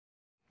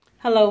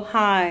Hello,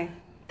 hi.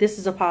 This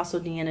is Apostle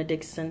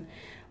DIXON.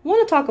 I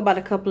want to talk about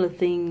a couple of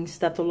things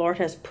that the Lord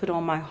has put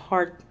on my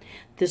heart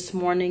this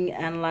morning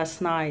and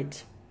last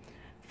night.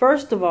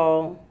 First of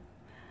all,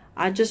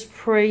 I just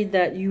pray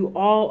that you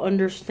all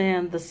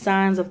understand the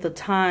signs of the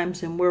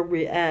times and where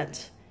we're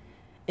at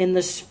in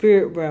the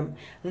spirit realm.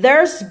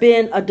 There's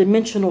been a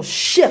dimensional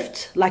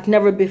shift like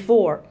never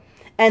before.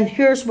 And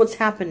here's what's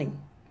happening.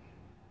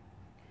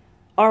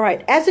 All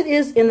right, as it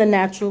is in the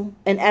natural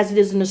and as it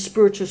is in the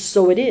spiritual,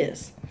 so it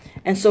is.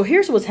 And so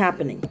here's what's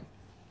happening.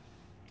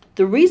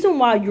 The reason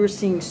why you're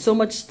seeing so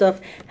much stuff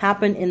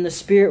happen in the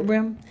spirit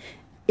realm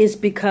is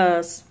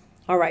because,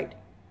 all right,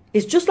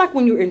 it's just like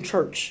when you're in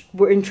church.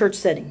 We're in church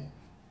setting,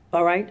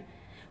 all right?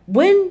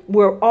 When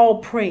we're all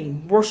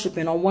praying,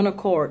 worshiping on one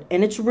accord,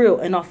 and it's real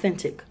and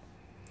authentic,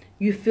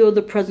 you feel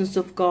the presence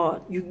of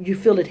God. You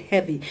feel it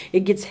heavy.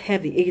 It gets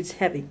heavy. It gets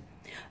heavy.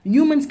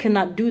 Humans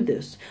cannot do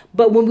this.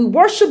 But when we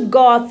worship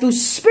God through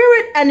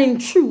spirit and in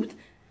truth,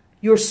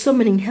 you're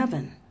summoning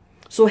heaven.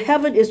 So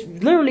heaven is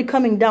literally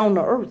coming down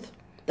to earth.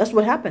 That's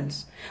what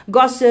happens.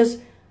 God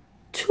says,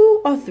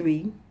 2 or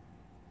 3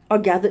 are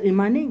gathered in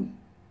my name.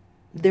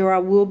 There I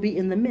will be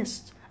in the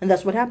midst. And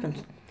that's what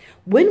happens.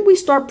 When we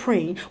start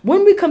praying,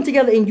 when we come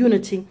together in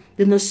unity,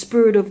 then the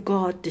Spirit of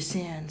God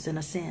descends and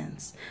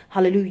ascends.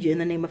 Hallelujah, in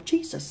the name of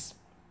Jesus.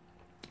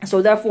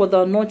 So therefore,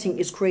 the anointing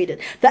is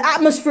created. The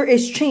atmosphere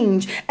is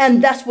changed.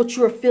 And that's what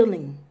you're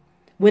feeling.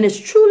 When it's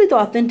truly the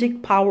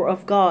authentic power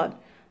of God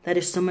that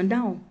is summoned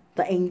down.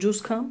 The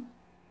angels come.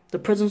 The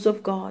presence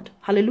of God.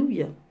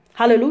 Hallelujah.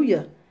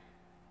 Hallelujah.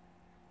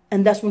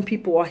 And that's when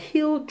people are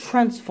healed,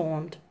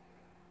 transformed.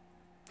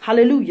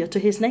 Hallelujah to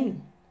his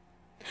name.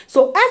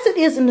 So as it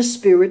is in the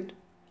spirit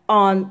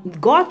on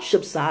God's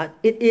ship side,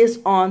 it is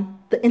on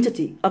the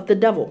entity of the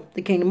devil,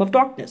 the kingdom of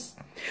darkness.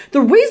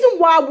 The reason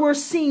why we're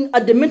seeing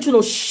a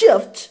dimensional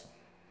shift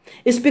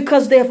is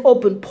because they have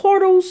opened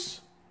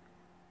portals.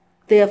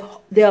 They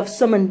have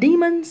summoned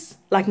demons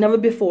like never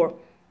before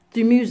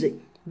through music.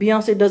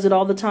 Beyonce does it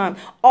all the time.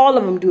 All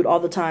of them do it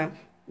all the time.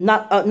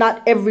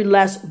 Not every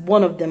last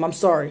one of them. I'm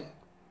sorry.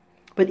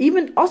 But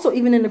even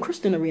in the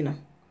Christian arena,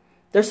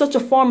 there's such a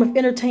form of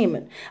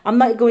entertainment. I'm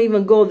not going to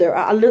even go there.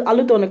 I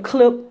looked on a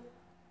clip.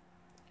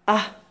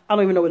 I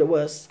don't even know what it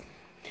was.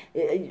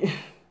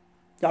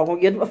 Y'all gonna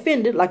get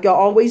offended like y'all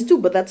always do,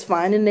 but that's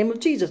fine in the name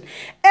of Jesus.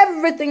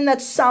 Everything that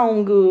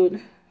sounds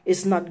good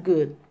is not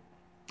good.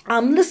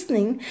 I'm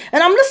listening,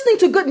 and I'm listening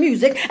to good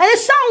music, and it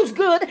sounds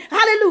good.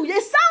 Hallelujah.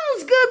 It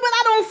sounds good, but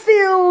I don't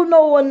feel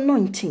no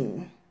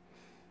anointing.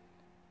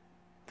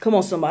 Come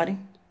on, somebody.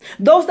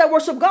 Those that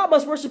worship God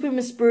must worship him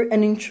in spirit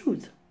and in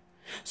truth.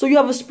 So you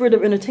have a spirit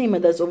of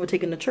entertainment that's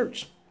overtaken the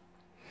church.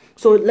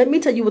 So let me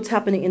tell you what's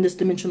happening in this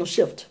dimensional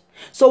shift.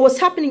 So what's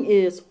happening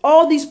is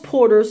all these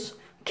porters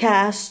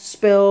cast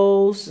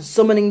spells,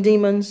 summoning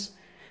demons.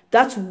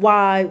 That's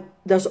why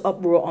there's an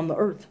uproar on the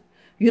earth.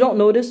 You don't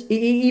notice,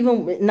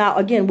 even now,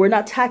 again, we're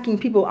not attacking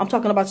people. I'm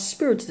talking about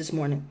spirits this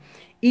morning,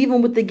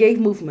 even with the gay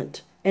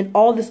movement and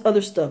all this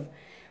other stuff.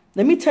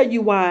 Let me tell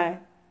you why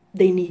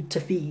they need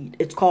to feed.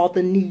 It's called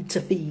the need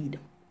to feed.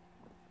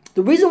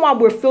 The reason why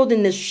we're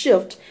feeling this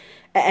shift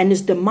and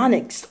this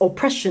demonic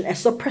oppression and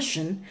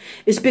suppression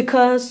is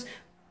because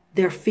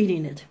they're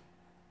feeding it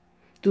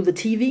through the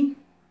TV,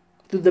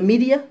 through the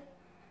media,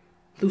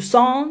 through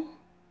song,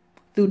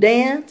 through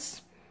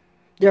dance.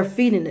 They're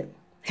feeding it.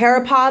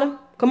 Harry Potter.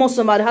 Come on,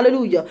 somebody.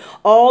 Hallelujah.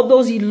 All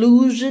those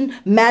illusion,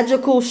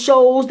 magical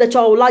shows that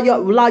y'all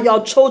allow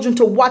y'all children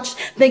to watch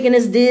thinking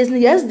it's Disney.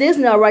 Yes,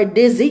 Disney, all right,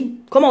 Disney.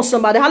 Come on,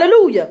 somebody.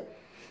 Hallelujah.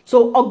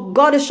 So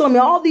God is showing me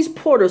all these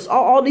porters,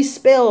 all these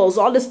spells,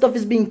 all this stuff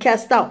is being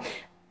cast out.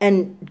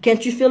 And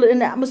can't you feel it in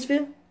the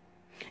atmosphere?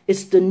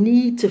 It's the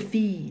need to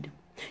feed.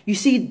 You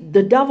see,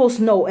 the devils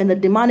know, and the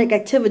demonic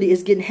activity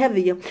is getting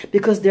heavier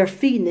because they're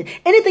feeding it.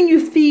 Anything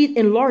you feed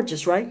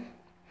enlarges, right?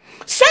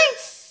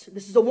 Saints!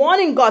 This is a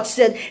warning. God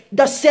said,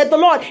 thus said the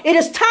Lord, it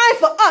is time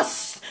for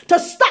us to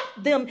stop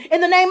them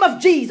in the name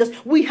of Jesus.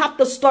 We have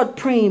to start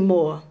praying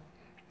more.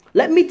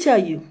 Let me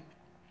tell you,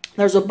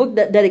 there's a book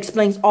that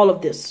explains all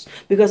of this,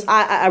 because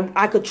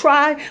I could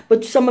try,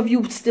 but some of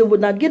you still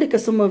would not get it,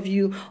 because some of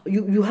you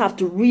have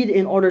to read it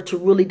in order to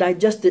really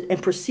digest it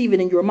and perceive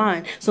it in your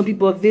mind. Some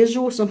people are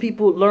visual. Some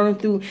people learn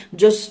through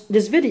just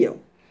this video.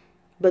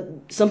 But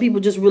some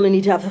people just really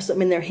need to have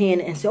something in their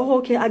hand and say, oh,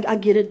 okay, I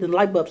get it. The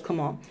light bulbs come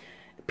on.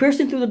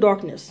 Piercing Through the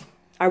Darkness.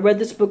 I read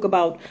this book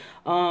about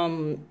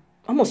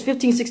almost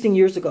 15, 16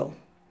 years ago.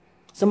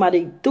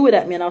 Somebody threw it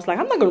at me and I was like,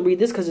 I'm not going to read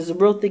this because it's a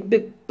real thick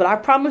book. But I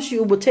promise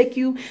you it will take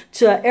you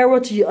to an era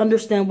till you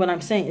understand what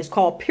I'm saying. It's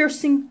called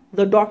Piercing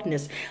the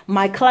Darkness.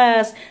 My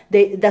class,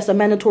 that's a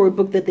mandatory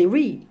book that they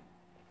read.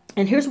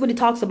 And here's what he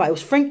talks about. It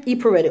was Frank E.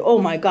 Peretti. Oh,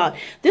 my God.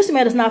 This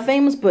man is not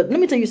famous, but let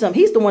me tell you something.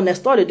 He's the one that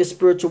started this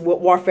spiritual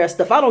warfare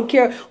stuff. I don't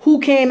care who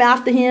came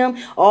after him,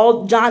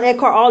 all John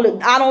Eckhart,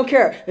 I don't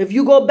care. If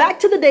you go back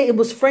to the day, it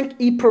was Frank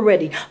E.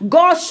 Peretti.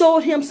 God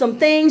showed him some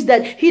things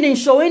that he didn't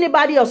show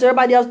anybody else.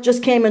 Everybody else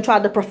just came and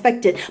tried to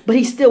perfect it, but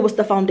he still was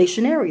the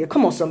foundation area.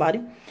 Come on,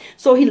 somebody.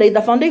 So he laid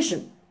the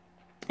foundation.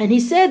 And he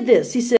said this. He said,